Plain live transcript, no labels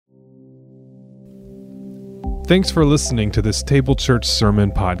Thanks for listening to this Table Church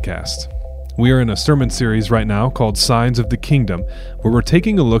Sermon podcast. We are in a sermon series right now called Signs of the Kingdom, where we're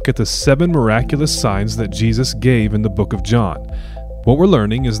taking a look at the 7 miraculous signs that Jesus gave in the book of John. What we're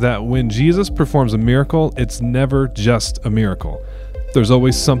learning is that when Jesus performs a miracle, it's never just a miracle. There's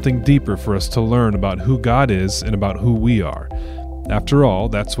always something deeper for us to learn about who God is and about who we are. After all,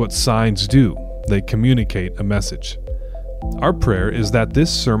 that's what signs do. They communicate a message. Our prayer is that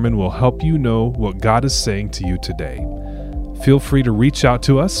this sermon will help you know what God is saying to you today. Feel free to reach out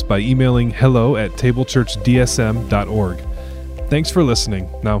to us by emailing hello@tablechurchdsm.org. Thanks for listening.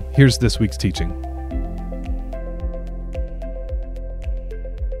 Now, here's this week's teaching.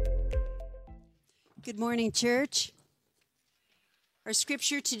 Good morning, church. Our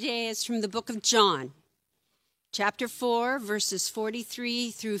scripture today is from the book of John, chapter 4, verses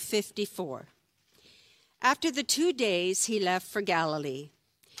 43 through 54. After the 2 days, he left for Galilee.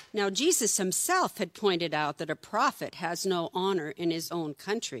 Now, Jesus himself had pointed out that a prophet has no honor in his own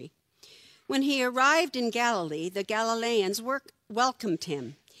country. When he arrived in Galilee, the Galileans welcomed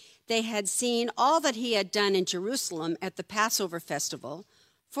him. They had seen all that he had done in Jerusalem at the Passover festival,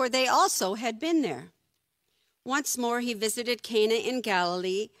 for they also had been there. Once more he visited Cana in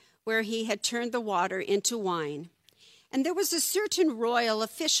Galilee, where he had turned the water into wine. And there was a certain royal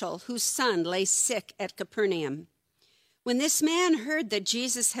official whose son lay sick at Capernaum. When this man heard that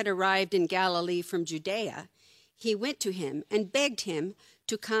Jesus had arrived in Galilee from Judea, he went to him and begged him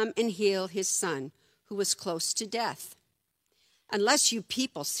to come and heal his son, who was close to death. "Unless you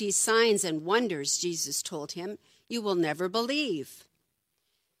people see signs and wonders," Jesus told him, "you will never believe."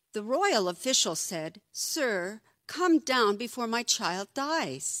 The royal official said, "Sir, come down before my child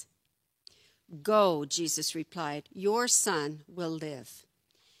dies." "Go," Jesus replied, "your son will live."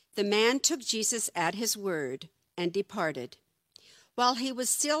 The man took Jesus at his word and departed. While he was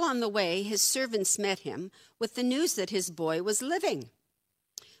still on the way, his servants met him with the news that his boy was living.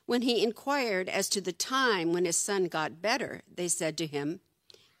 When he inquired as to the time when his son got better, they said to him,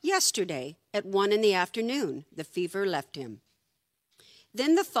 "Yesterday, at 1 p.m, the fever left him."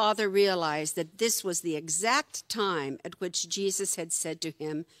 Then the father realized that this was the exact time at which Jesus had said to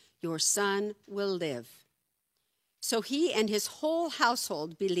him, "Your son will live." So he and his whole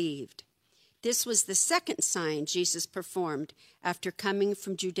household believed. This was the second sign Jesus performed after coming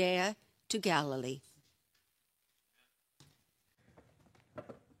from Judea to Galilee.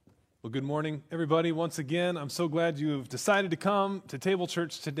 Well, good morning, everybody. Once again, I'm so glad you've decided to come to Table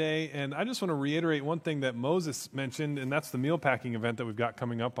Church today. And I just want to reiterate one thing that Moses mentioned, and that's the meal packing event that we've got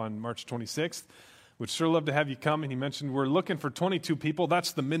coming up on March 26th. Would sure love to have you come. And he mentioned we're looking for 22 people.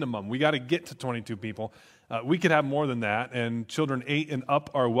 That's the minimum. We got to get to 22 people. We could have more than that. And children 8 and up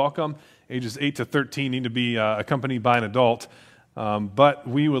are welcome. Ages 8 to 13 need to be accompanied by an adult. But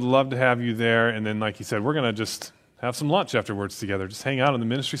we would love to have you there. And then, like he said, we're going to just have some lunch afterwards together. Just hang out in the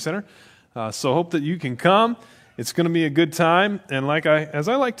ministry center. So hope that you can come. It's going to be a good time. And as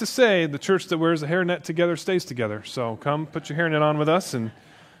I like to say, the church that wears a hairnet together stays together. So come put your hairnet on with us, and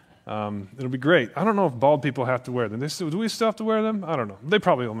it'll be great. I don't know if bald people have to wear them. Do we still have to wear them? I don't know. They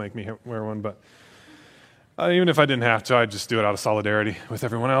probably will make me wear one, but even if I didn't have to, I'd just do it out of solidarity with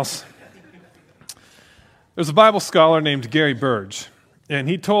everyone else. There's a Bible scholar named Gary Burge, and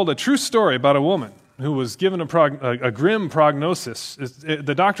he told a true story about a woman who was given a grim prognosis.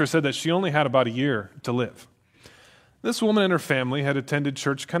 The doctor said that she only had about a year to live. This woman and her family had attended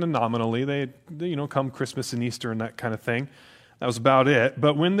church kind of nominally. They come Christmas and Easter and that kind of thing. That was about it.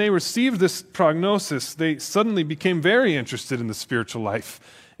 But when they received this prognosis, they suddenly became very interested in the spiritual life.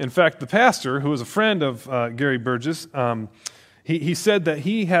 In fact, the pastor, who was a friend of Gary Burgess, he said that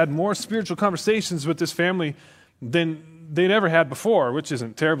he had more spiritual conversations with this family than they'd ever had before, which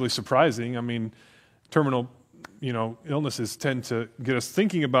isn't terribly surprising. I mean, terminal, illnesses tend to get us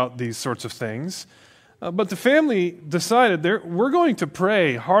thinking about these sorts of things. But the family decided we're going to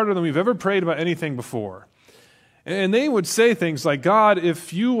pray harder than we've ever prayed about anything before. And they would say things like, "God,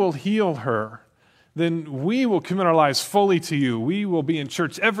 if you will heal her, then we will commit our lives fully to you. We will be in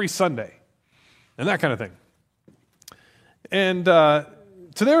church every Sunday," and that kind of thing. And to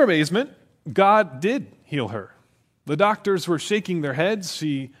their amazement, God did heal her. The doctors were shaking their heads.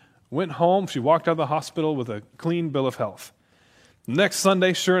 She went home. She walked out of the hospital with a clean bill of health. Next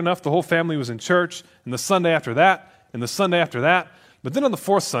Sunday, sure enough, the whole family was in church, and the Sunday after that, and the Sunday after that. But then on the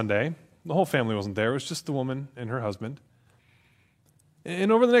 4th Sunday, the whole family wasn't there. It was just the woman and her husband.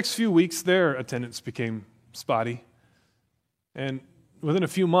 And over the next few weeks, their attendance became spotty. And within a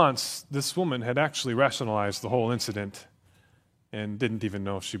few months, this woman had actually rationalized the whole incident and didn't even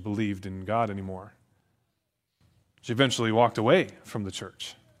know if she believed in God anymore. She eventually walked away from the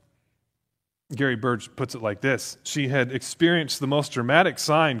church. Gary Burge puts it like this: she had experienced the most dramatic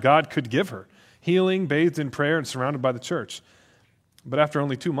sign God could give her, healing, bathed in prayer, and surrounded by the church. But after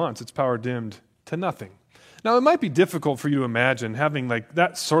only 2 months, its power dimmed to nothing. Now, it might be difficult for you to imagine having like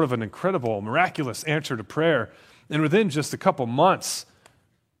that sort of an incredible, miraculous answer to prayer, and within just a couple months,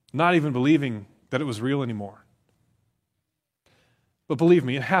 not even believing that it was real anymore. But believe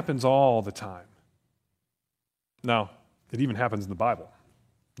me, it happens all the time. Now, it even happens in the Bible.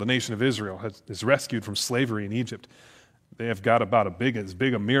 The nation of Israel is rescued from slavery in Egypt. They have got about as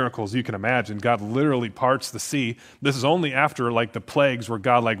big a miracle as you can imagine. God literally parts the sea. This is only after like the plagues where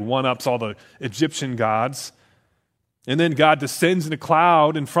God like one-ups all the Egyptian gods. And then God descends in a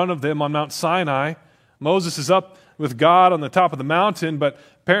cloud in front of them on Mount Sinai. Moses is up with God on the top of the mountain, but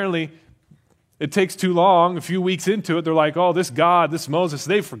apparently it takes too long. A few weeks into it, they're like, oh, this God, this Moses,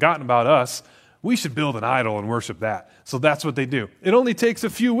 they've forgotten about us. We should build an idol and worship that. So that's what they do. It only takes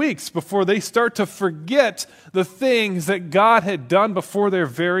a few weeks before they start to forget the things that God had done before their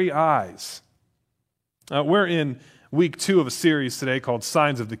very eyes. We're in week 2 of a series today called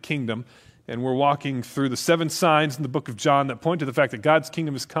Signs of the Kingdom, and we're walking through the 7 signs in the book of John that point to the fact that God's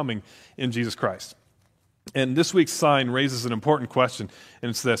kingdom is coming in Jesus Christ. And this week's sign raises an important question,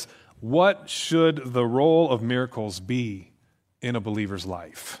 and it's this: what should the role of miracles be in a believer's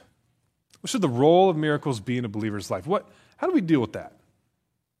life? What should the role of miracles be in a believer's life? How do we deal with that?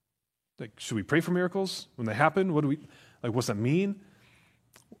 Like, should we pray for miracles when they happen? What's that mean?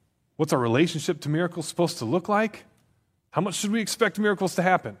 What's our relationship to miracles supposed to look like? How much should we expect miracles to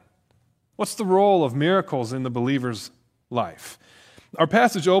happen? What's the role of miracles in the believer's life? Our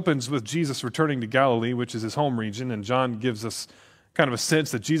passage opens with Jesus returning to Galilee, which is his home region, and John gives us kind of a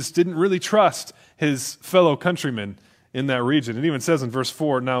sense that Jesus didn't really trust his fellow countrymen in that region. It even says in verse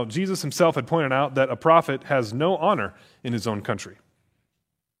 4, now Jesus himself had pointed out that a prophet has no honor in his own country.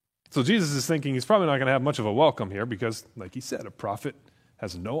 So Jesus is thinking he's probably not going to have much of a welcome here because, like he said, a prophet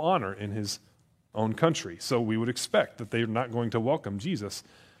has no honor in his own country. So we would expect that they're not going to welcome Jesus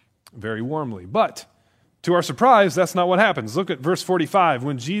very warmly. But to our surprise, that's not what happens. Look at verse 45.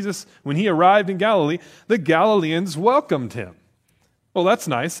 When he arrived in Galilee, the Galileans welcomed him. Well, that's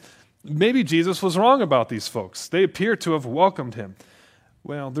nice. Maybe Jesus was wrong about these folks. They appear to have welcomed him.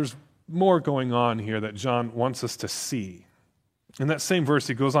 Well, there's more going on here that John wants us to see. In that same verse,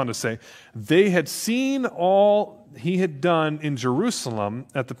 he goes on to say, they had seen all he had done in Jerusalem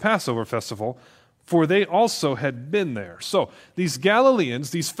at the Passover festival, for they also had been there. So these Galileans,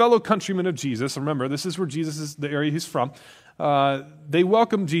 these fellow countrymen of Jesus, remember, this is where Jesus is, the area he's from, they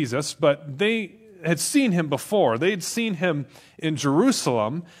welcomed Jesus, but they had seen him before. They had seen him in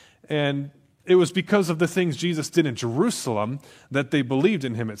Jerusalem, and it was because of the things Jesus did in Jerusalem that they believed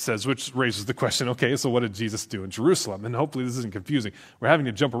in him, it says, which raises the question, okay, so what did Jesus do in Jerusalem? And hopefully this isn't confusing. We're having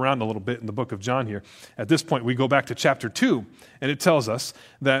to jump around a little bit in the book of John here. At this point, we go back to chapter 2, and it tells us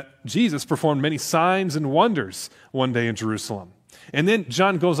that Jesus performed many signs and wonders one day in Jerusalem. And then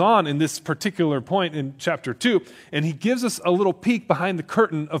John goes on in this particular point in chapter 2, and he gives us a little peek behind the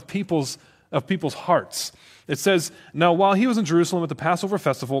curtain of people's hearts. It says, now while he was in Jerusalem at the Passover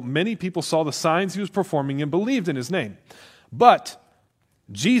festival, many people saw the signs he was performing and believed in his name. But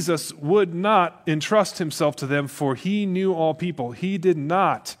Jesus would not entrust himself to them, for he knew all people. He did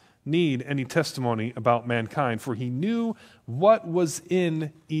not need any testimony about mankind, for he knew what was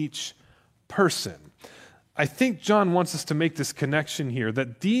in each person. I think John wants us to make this connection here,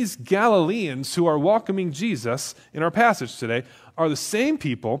 that these Galileans who are welcoming Jesus in our passage today are the same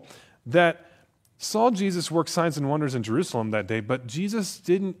people that saw Jesus work signs and wonders in Jerusalem that day, but Jesus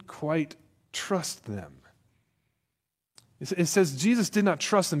didn't quite trust them. It says Jesus did not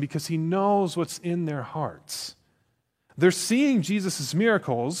trust them because he knows what's in their hearts. They're seeing Jesus'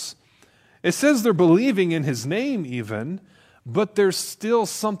 miracles. It says they're believing in his name even, but there's still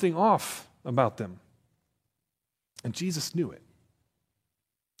something off about them. And Jesus knew it.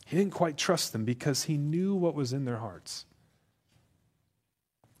 He didn't quite trust them because he knew what was in their hearts.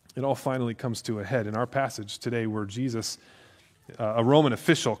 It all finally comes to a head in our passage today where Jesus, a Roman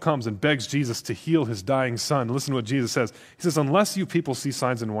official, comes and begs Jesus to heal his dying son. Listen to what Jesus says. He says, unless you people see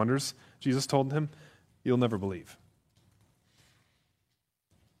signs and wonders, Jesus told him, you'll never believe.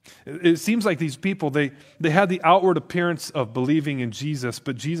 It seems like these people, they had the outward appearance of believing in Jesus,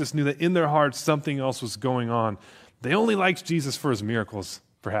 but Jesus knew that in their hearts something else was going on. They only liked Jesus for his miracles,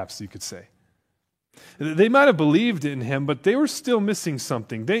 perhaps you could say. They might have believed in him, but they were still missing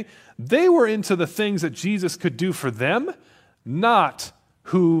something. They were into the things that Jesus could do for them, not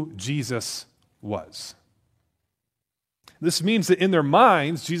who Jesus was. This means that in their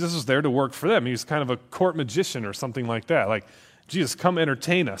minds, Jesus was there to work for them. He was kind of a court magician or something like that. Like, Jesus, come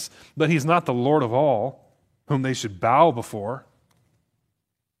entertain us. But he's not the Lord of all, whom they should bow before.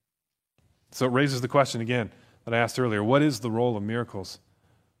 So it raises the question again that I asked earlier. What is the role of miracles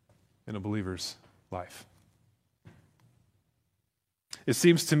in a believer's life? It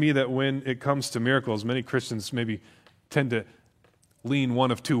seems to me that when it comes to miracles, many Christians maybe tend to lean one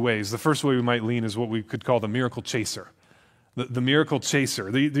of two ways. The first way we might lean is what we could call the miracle chaser. The miracle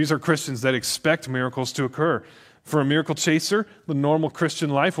chaser. These are Christians that expect miracles to occur. For a miracle chaser, the normal Christian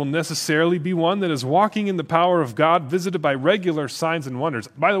life will necessarily be one that is walking in the power of God, visited by regular signs and wonders.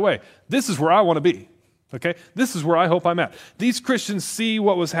 By the way, this is where I want to be. Okay? This is where I hope I'm at. These Christians see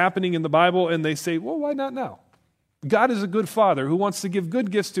what was happening in the Bible and they say, well, why not now? God is a good father who wants to give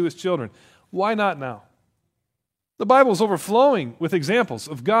good gifts to his children. Why not now? The Bible is overflowing with examples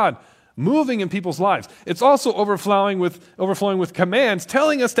of God moving in people's lives. It's also overflowing with commands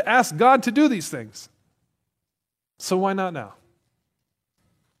telling us to ask God to do these things. So why not now?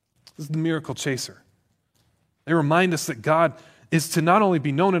 This is the miracle chaser. They remind us that God is to not only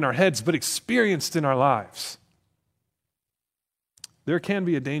be known in our heads, but experienced in our lives. There can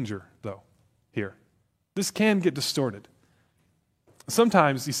be a danger, though, here. This can get distorted.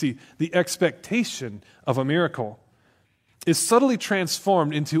 Sometimes, you see, the expectation of a miracle is subtly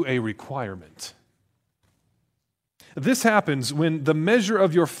transformed into a requirement. This happens when the measure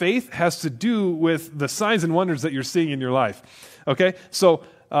of your faith has to do with the signs and wonders that you're seeing in your life. Okay? So,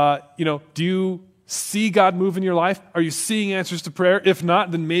 do you see God move in your life? Are you seeing answers to prayer? If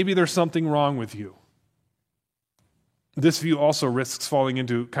not, then maybe there's something wrong with you. This view also risks falling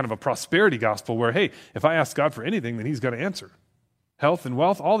into kind of a prosperity gospel where, hey, if I ask God for anything, then he's going to answer. Health and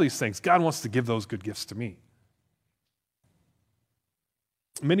wealth, all these things. God wants to give those good gifts to me.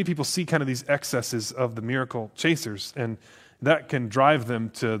 Many people see kind of these excesses of the miracle chasers, and that can drive them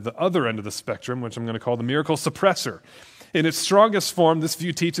to the other end of the spectrum, which I'm going to call the miracle suppressor. In its strongest form, this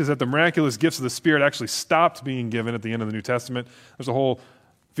view teaches that the miraculous gifts of the Spirit actually stopped being given at the end of the New Testament. There's a whole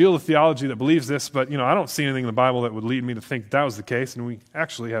field of theology that believes this, but I don't see anything in the Bible that would lead me to think that was the case, and we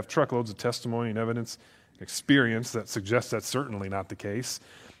actually have truckloads of testimony and evidence and experience that suggests that's certainly not the case.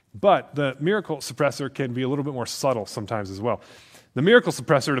 But the miracle suppressor can be a little bit more subtle sometimes as well. The miracle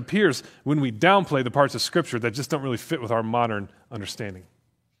suppressor, it appears when we downplay the parts of Scripture that just don't really fit with our modern understanding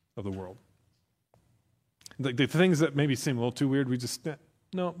of the world. The things that maybe seem a little too weird, we just,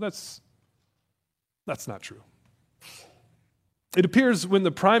 no, that's not true. It appears when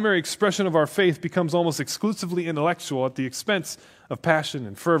the primary expression of our faith becomes almost exclusively intellectual at the expense of passion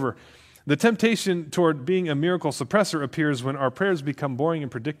and fervor. The temptation toward being a miracle suppressor appears when our prayers become boring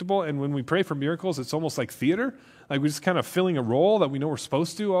and predictable, and when we pray for miracles, it's almost like theater. Like we're just kind of filling a role that we know we're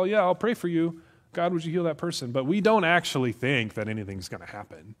supposed to. Oh, yeah, I'll pray for you. God, would you heal that person? But we don't actually think that anything's going to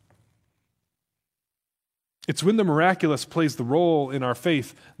happen. It's when the miraculous plays the role in our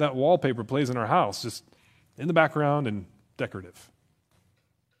faith that wallpaper plays in our house, just in the background and decorative.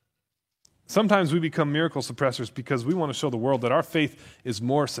 Sometimes we become miracle suppressors because we want to show the world that our faith is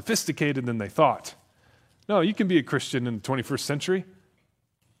more sophisticated than they thought. No, you can be a Christian in the 21st century.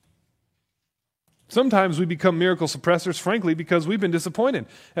 Sometimes we become miracle suppressors, frankly, because we've been disappointed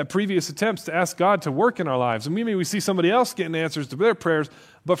at previous attempts to ask God to work in our lives. And we see somebody else getting answers to their prayers,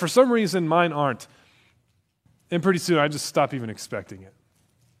 but for some reason mine aren't. And pretty soon I just stop even expecting it.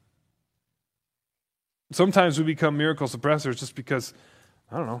 Sometimes we become miracle suppressors just because,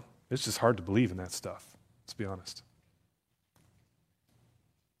 I don't know, it's just hard to believe in that stuff. Let's be honest.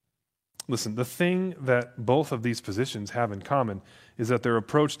 Listen, the thing that both of these positions have in common is that their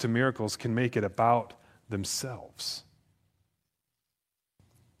approach to miracles can make it about themselves.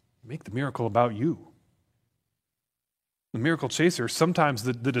 Make the miracle about you. The miracle chaser, sometimes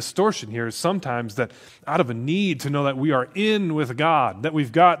the distortion here is sometimes that out of a need to know that we are in with God, that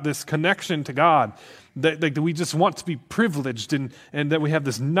we've got this connection to God, that we just want to be privileged and that we have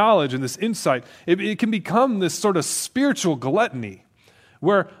this knowledge and this insight. It can become this sort of spiritual gluttony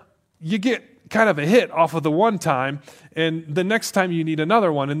where you get kind of a hit off of the one time and the next time you need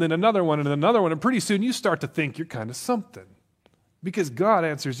another one and then another one and another one, and pretty soon you start to think you're kind of something because God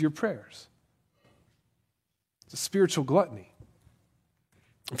answers your prayers. It's a spiritual gluttony.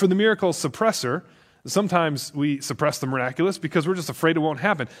 For the miracle suppressor, sometimes we suppress the miraculous because we're just afraid it won't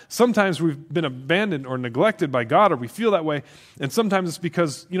happen. Sometimes we've been abandoned or neglected by God, or we feel that way. And sometimes it's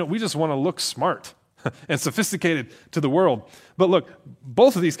because, we just want to look smart and sophisticated to the world. But look,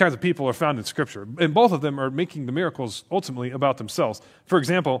 both of these kinds of people are found in Scripture, and both of them are making the miracles ultimately about themselves. For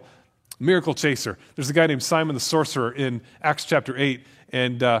example, miracle chaser. There's a guy named Simon the sorcerer in Acts chapter 8,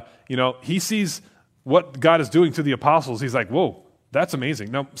 and he sees what God is doing to the apostles. He's like, whoa, that's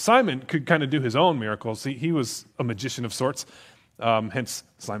amazing. Now, Simon could kind of do his own miracles. He was a magician of sorts. hence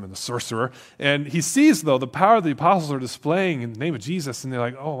Simon the sorcerer. And he sees, though, the power the apostles are displaying in the name of Jesus, and they're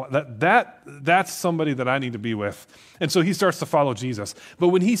like, oh, that's somebody that I need to be with. And so he starts to follow Jesus. But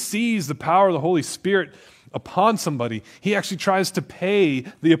when he sees the power of the Holy Spirit upon somebody, he actually tries to pay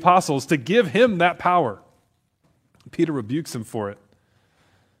the apostles to give him that power. Peter rebukes him for it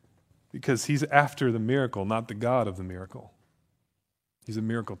because he's after the miracle, not the God of the miracle. He's a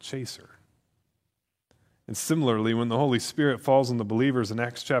miracle chaser. And similarly, when the Holy Spirit falls on the believers in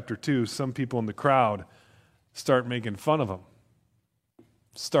Acts chapter 2, some people in the crowd start making fun of them,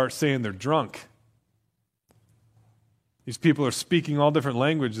 start saying they're drunk. These people are speaking all different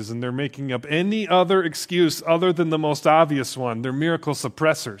languages, and they're making up any other excuse other than the most obvious one. They're miracle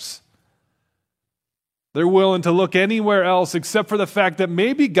suppressors. They're willing to look anywhere else except for the fact that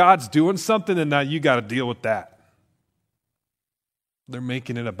maybe God's doing something and now you got to deal with that. They're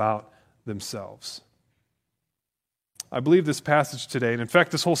making it about themselves. I believe this passage today, and in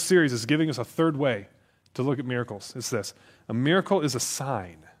fact this whole series is giving us a third way to look at miracles. It's this: a miracle is a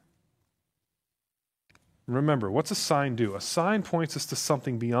sign. Remember, what's a sign do? A sign points us to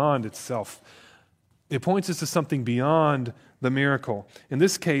something beyond itself. It points us to something beyond the miracle. In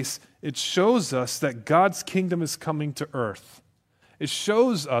this case, it shows us that God's kingdom is coming to earth. It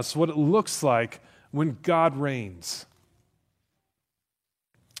shows us what it looks like when God reigns.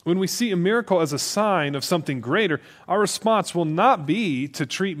 When we see a miracle as a sign of something greater, our response will not be to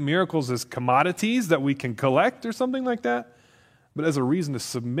treat miracles as commodities that we can collect or something like that, but as a reason to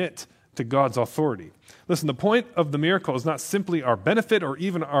submit to God's authority. Listen, the point of the miracle is not simply our benefit or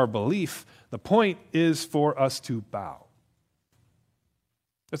even our belief. The point is for us to bow.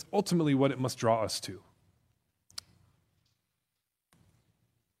 That's ultimately what it must draw us to.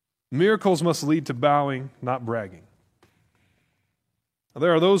 Miracles must lead to bowing, not bragging. Now,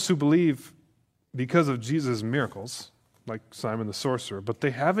 there are those who believe because of Jesus' miracles, like Simon the sorcerer, but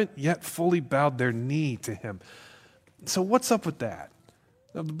they haven't yet fully bowed their knee to him. So what's up with that?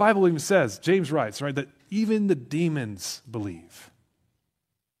 Now, the Bible even says, James writes, right, that even the demons believe.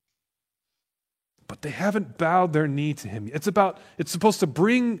 But they haven't bowed their knee to him. It's supposed to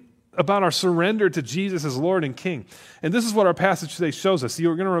bring about our surrender to Jesus as Lord and King. And this is what our passage today shows us.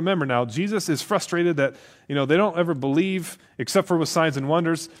 You're going to remember now, Jesus is frustrated that, they don't ever believe except for with signs and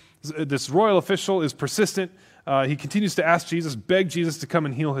wonders. This royal official is persistent. He continues to ask Jesus, beg Jesus to come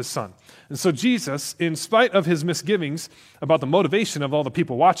and heal his son. And so Jesus, in spite of his misgivings about the motivation of all the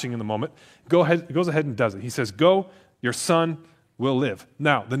people watching in the moment, goes ahead and does it. He says, go, your son will live.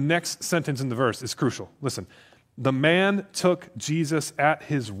 Now, the next sentence in the verse is crucial. Listen, the man took Jesus at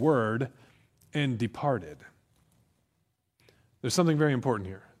his word and departed. There's something very important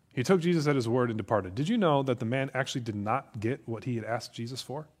here. He took Jesus at his word and departed. Did you know that the man actually did not get what he had asked Jesus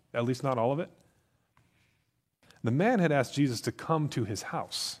for? At least not all of it. The man had asked Jesus to come to his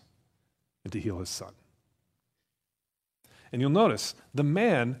house and to heal his son. And you'll notice, the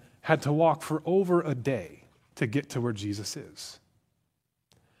man had to walk for over a day to get to where Jesus is.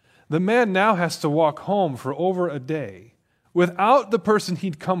 The man now has to walk home for over a day without the person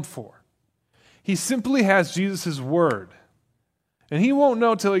he'd come for. He simply has Jesus' word, and he won't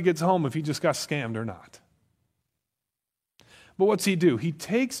know till he gets home if he just got scammed or not. But what's he do? He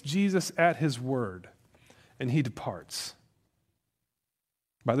takes Jesus at his word, and he departs.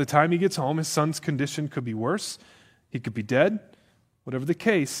 By the time he gets home, his son's condition could be worse. He could be dead. Whatever the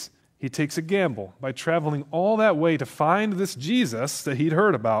case, he takes a gamble by traveling all that way to find this Jesus that he'd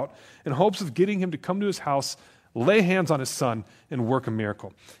heard about in hopes of getting him to come to his house, lay hands on his son, and work a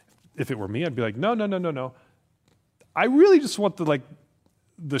miracle. If it were me, I'd be like, no. I really just want the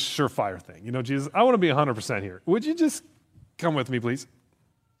surefire thing. Jesus, I want to be 100% here. Would you just come with me, please?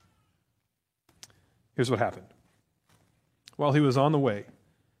 Here's what happened. While he was on the way,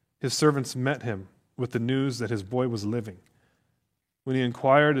 his servants met him with the news that his boy was living. When he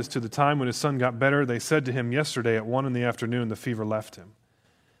inquired as to the time when his son got better, they said to him, yesterday at 1 PM, the fever left him.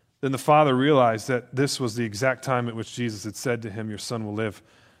 Then the father realized that this was the exact time at which Jesus had said to him, your son will live.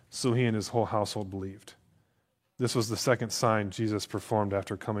 So he and his whole household believed. This was the second sign Jesus performed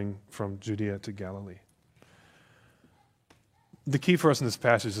after coming from Judea to Galilee. The key for us in this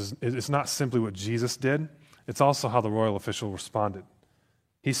passage is it's not simply what Jesus did, it's also how the royal official responded.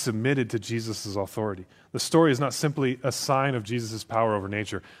 He submitted to Jesus' authority. The story is not simply a sign of Jesus' power over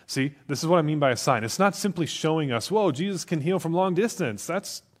nature. See, this is what I mean by a sign. It's not simply showing us, whoa, Jesus can heal from long distance.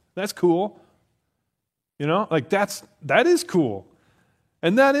 That's cool. That is cool.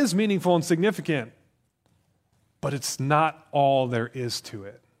 And that is meaningful and significant. But it's not all there is to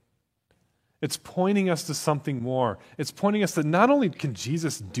it. It's pointing us to something more. It's pointing us that not only can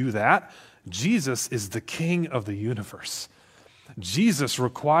Jesus do that, Jesus is the King of the universe. Jesus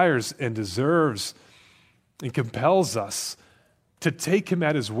requires and deserves and compels us to take him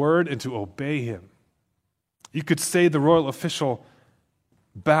at his word and to obey him. You could say the royal official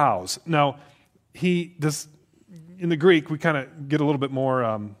bows. Now, he does, in the Greek, we kind of get a little bit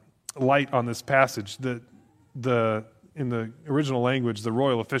more light on this passage. In the original language, the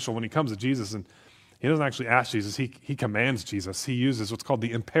royal official, when he comes to Jesus, and he doesn't actually ask Jesus, he commands Jesus. He uses what's called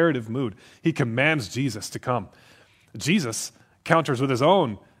the imperative mood. He commands Jesus to come. Jesus counters with his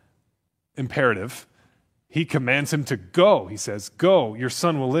own imperative. He commands him to go. He says, "Go, your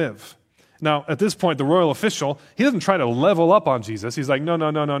son will live." Now, at this point, the royal official, he doesn't try to level up on Jesus. He's like,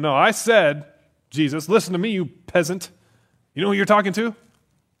 no. I said, Jesus, listen to me, you peasant. You know who you're talking to?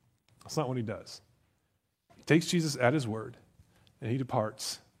 That's not what he does. He takes Jesus at his word, and he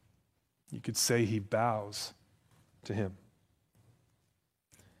departs. You could say he bows to him.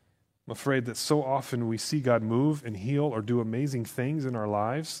 I'm afraid that so often we see God move and heal or do amazing things in our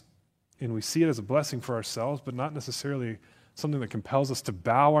lives, and we see it as a blessing for ourselves, but not necessarily something that compels us to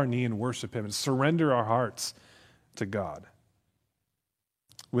bow our knee and worship him and surrender our hearts to God.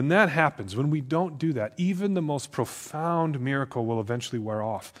 When that happens, when we don't do that, even the most profound miracle will eventually wear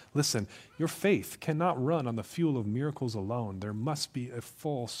off. Listen, your faith cannot run on the fuel of miracles alone. There must be a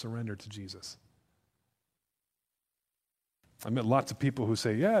full surrender to Jesus. I met lots of people who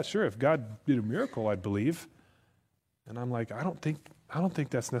say, yeah, sure, if God did a miracle, I'd believe. And I'm like, I don't think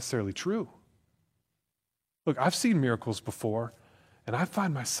that's necessarily true. Look, I've seen miracles before, and I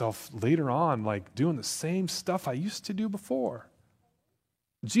find myself later on like doing the same stuff I used to do before.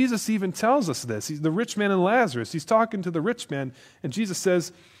 Jesus even tells us this. He's the rich man and Lazarus. He's talking to the rich man, and Jesus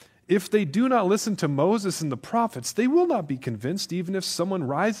says, if they do not listen to Moses and the prophets, they will not be convinced, even if someone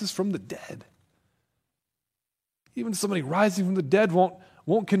rises from the dead. Even somebody rising from the dead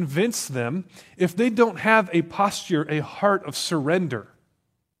won't convince them if they don't have a posture, a heart of surrender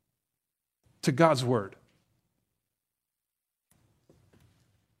to God's word.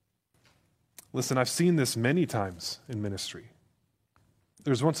 Listen, I've seen this many times in ministry.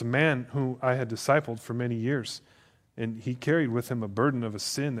 There was once a man who I had discipled for many years, and he carried with him a burden of a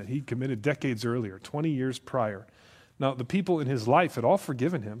sin that he'd committed decades earlier, 20 years prior. Now, the people in his life had all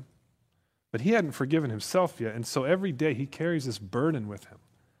forgiven him, but he hadn't forgiven himself yet, and so every day he carries this burden with him.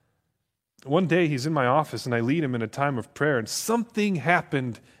 One day he's in my office, and I lead him in a time of prayer, and something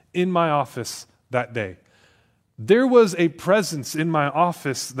happened in my office that day. There was a presence in my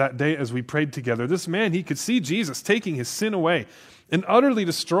office that day as we prayed together. This man, he could see Jesus taking his sin away and utterly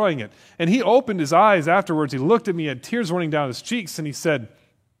destroying it. And he opened his eyes afterwards. He looked at me, had tears running down his cheeks, and he said,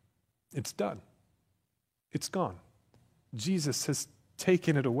 "It's done. It's gone. Jesus has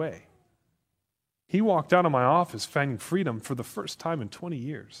taken it away." He walked out of my office finding freedom for the first time in 20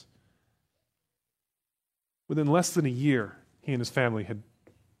 years. Within less than a year, he and his family had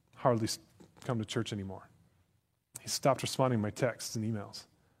hardly come to church anymore. He stopped responding to my texts and emails.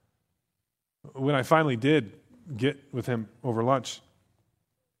 When I finally did get with him over lunch,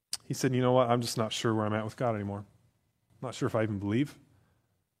 he said, "You know what? I'm just not sure where I'm at with God anymore. I'm not sure if I even believe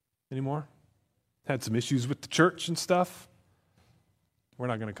anymore. Had some issues with the church and stuff. We're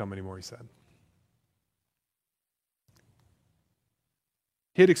not going to come anymore," he said.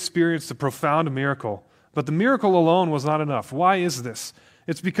 He had experienced a profound miracle, but the miracle alone was not enough. Why is this?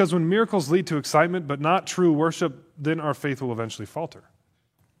 It's because when miracles lead to excitement but not true worship, then our faith will eventually falter.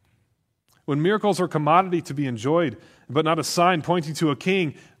 When miracles are a commodity to be enjoyed, but not a sign pointing to a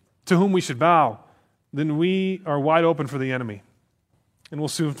king to whom we should bow, then we are wide open for the enemy. And we'll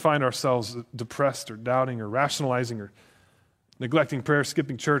soon find ourselves depressed or doubting or rationalizing or neglecting prayer,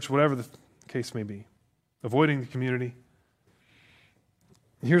 skipping church, whatever the case may be, avoiding the community.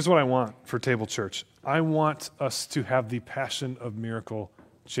 Here's what I want for Table Church. I want us to have the passion of miracle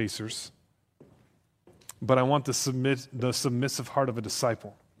chasers, but I want the submissive heart of a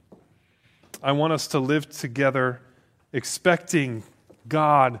disciple. I want us to live together expecting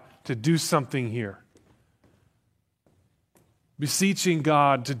God to do something here, beseeching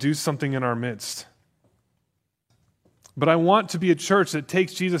God to do something in our midst. But I want to be a church that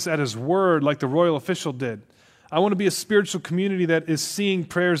takes Jesus at his word like the royal official did. I want to be a spiritual community that is seeing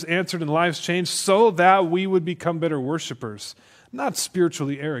prayers answered and lives changed so that we would become better worshipers, not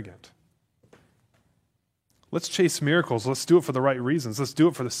spiritually arrogant. Let's chase miracles. Let's do it for the right reasons. Let's do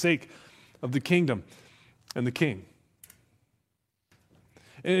it for the sake of the kingdom and the king.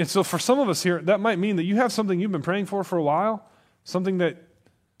 And so for some of us here, that might mean that you have something you've been praying for a while, something that,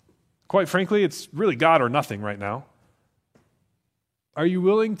 quite frankly, it's really God or nothing right now. Are you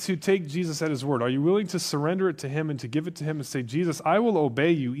willing to take Jesus at his word? Are you willing to surrender it to him and to give it to him and say, "Jesus, I will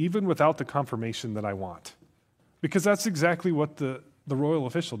obey you even without the confirmation that I want. Because that's exactly what the royal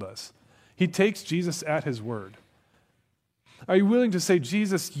official does. He takes Jesus at his word. Are you willing to say,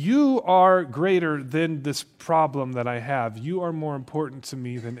 Jesus, you are greater than this problem that I have. You are more important to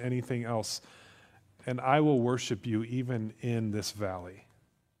me than anything else. And I will worship you even in this valley.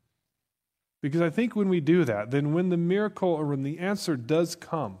 Because I think when we do that, then when the miracle or when the answer does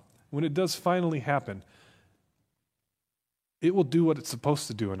come, when it does finally happen, it will do what it's supposed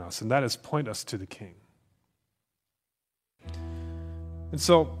to do in us, and that is point us to the King. And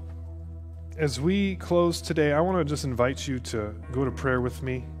so, as we close today, I want to just invite you to go to prayer with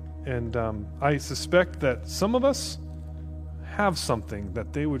me. And I suspect that some of us have something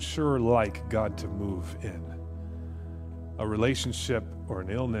that they would sure like God to move in. A relationship or an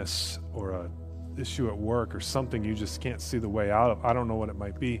illness or an issue at work or something you just can't see the way out of. I don't know what it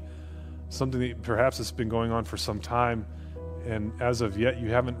might be. Something that perhaps has been going on for some time, and as of yet you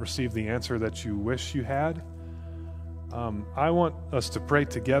haven't received the answer that you wish you had. I want us to pray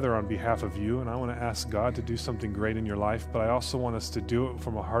together on behalf of you, and I want to ask God to do something great in your life, but I also want us to do it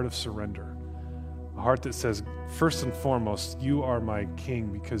from a heart of surrender. A heart that says, first and foremost, you are my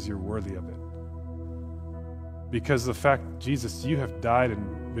King because you're worthy of it. Because the fact, Jesus, you have died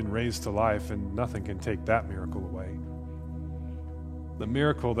and been raised to life, and nothing can take that miracle away. The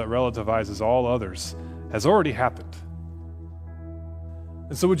miracle that relativizes all others has already happened.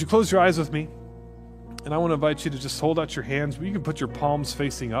 And so would you close your eyes with me? And I want to invite you to just hold out your hands. You can put your palms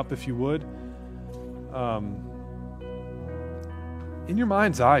facing up if you would. In your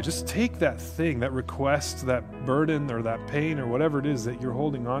mind's eye, just take that thing, that request, that burden or that pain or whatever it is that you're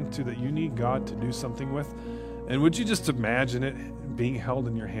holding on to that you need God to do something with. And would you just imagine it being held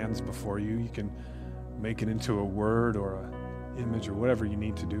in your hands before you? You can make it into a word or an image or whatever you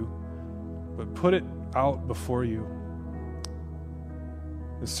need to do. But put it out before you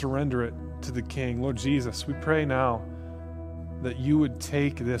and surrender it to the King. Lord Jesus, we pray now that you would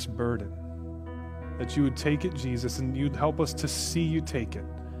take this burden, that you would take it, Jesus, and you'd help us to see you take it,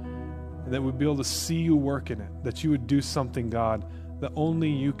 and that we'd be able to see you work in it, that you would do something, God, that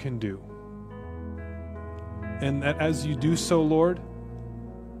only you can do. And that as you do so, Lord,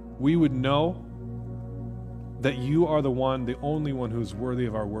 we would know that you are the one, the only one who is worthy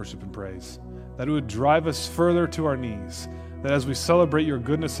of our worship and praise, that it would drive us further to our knees, that as we celebrate your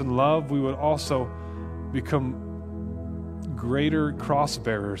goodness and love, we would also become greater cross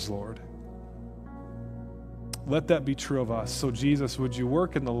bearers, Lord. Let that be true of us. So Jesus, would you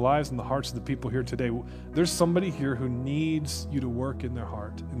work in the lives and the hearts of the people here today? There's somebody here who needs you to work in their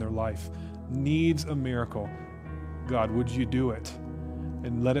heart, in their life, needs a miracle. God, would you do it?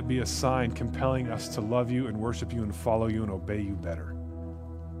 And let it be a sign compelling us to love you and worship you and follow you and obey you better.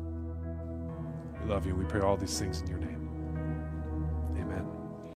 We love you, and we pray all these things in your name.